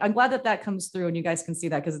glad that comes through and you guys can see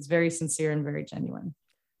that because it's very sincere and very genuine.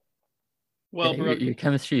 Well, your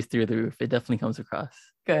chemistry is through the roof. It definitely comes across.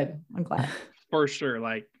 Good. I'm glad. For sure.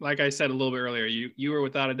 Like I said a little bit earlier, you were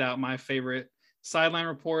without a doubt my favorite sideline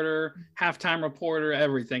reporter, halftime reporter,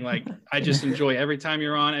 everything. Like I just enjoy every time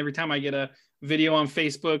you're on, every time I get a video on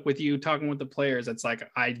Facebook with you talking with the players, it's like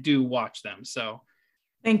I do watch them. So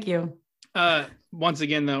thank you. Once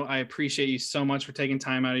again though, I appreciate you so much for taking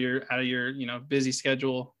time out of your busy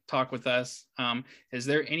schedule, talk with us. Is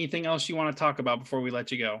there anything else you want to talk about before we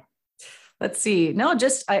let you go? Let's see. No,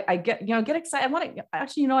 just I get excited. I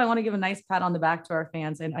want to give a nice pat on the back to our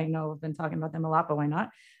fans. And I know I've been talking about them a lot, but why not?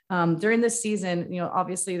 During this season,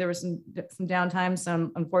 obviously there was some downtime,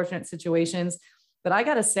 some unfortunate situations, but I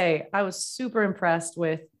got to say, I was super impressed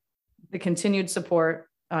with the continued support.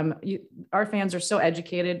 Our fans are so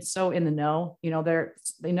educated, so in the know, you know,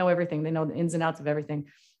 they know everything. They know the ins and outs of everything.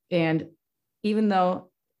 And even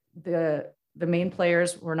though the main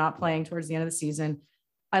players were not playing towards the end of the season,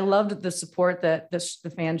 I loved the support that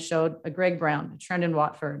the fans showed. Greg Brown, Trendon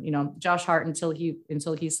Watford, you know, Josh Hart until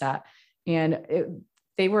he sat, and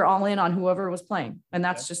they were all in on whoever was playing. And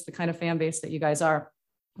that's just the kind of fan base that you guys are,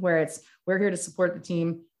 where we're here to support the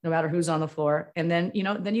team no matter who's on the floor. And then, you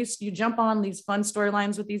know, then you jump on these fun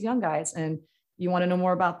storylines with these young guys and you want to know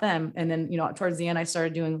more about them. And then, you know, towards the end, I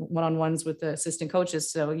started doing one-on-ones with the assistant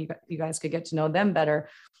coaches, so you guys could get to know them better.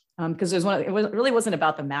 Because it really wasn't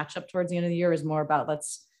about the matchup towards the end of the year. It was more about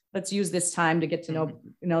let's use this time to get to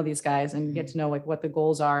know these guys and get to know like what the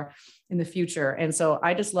goals are in the future. And so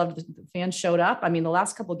I just loved the fans showed up. I mean, the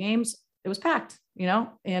last couple of games, it was packed, you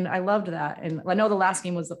know, and I loved that. And I know the last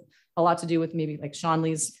game was a lot to do with maybe like Sean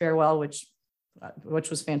Lee's farewell, which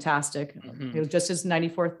was fantastic. It was just his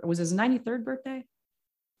 93rd birthday.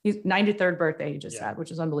 His 93rd birthday he just had,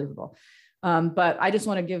 which is unbelievable. But I just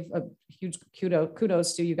want to give a huge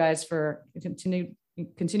kudos to you guys for continuing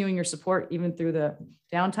your support, even through the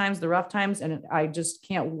down times, the rough times. And I just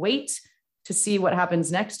can't wait to see what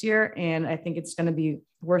happens next year. And I think it's going to be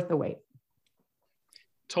worth the wait.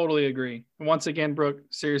 Totally agree. Once again, Brooke,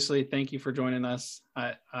 seriously, thank you for joining us.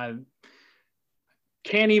 I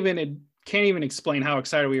can't even explain how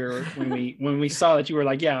excited we were when we saw that you were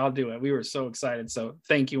like, yeah, I'll do it. We were so excited. So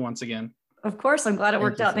thank you once again. Of course. I'm glad it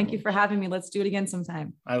worked out. Thank you for having me. Let's do it again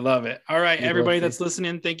sometime. I love it. All right, everybody that's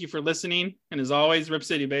listening, thank you for listening. And as always, Rip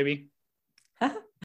City, baby.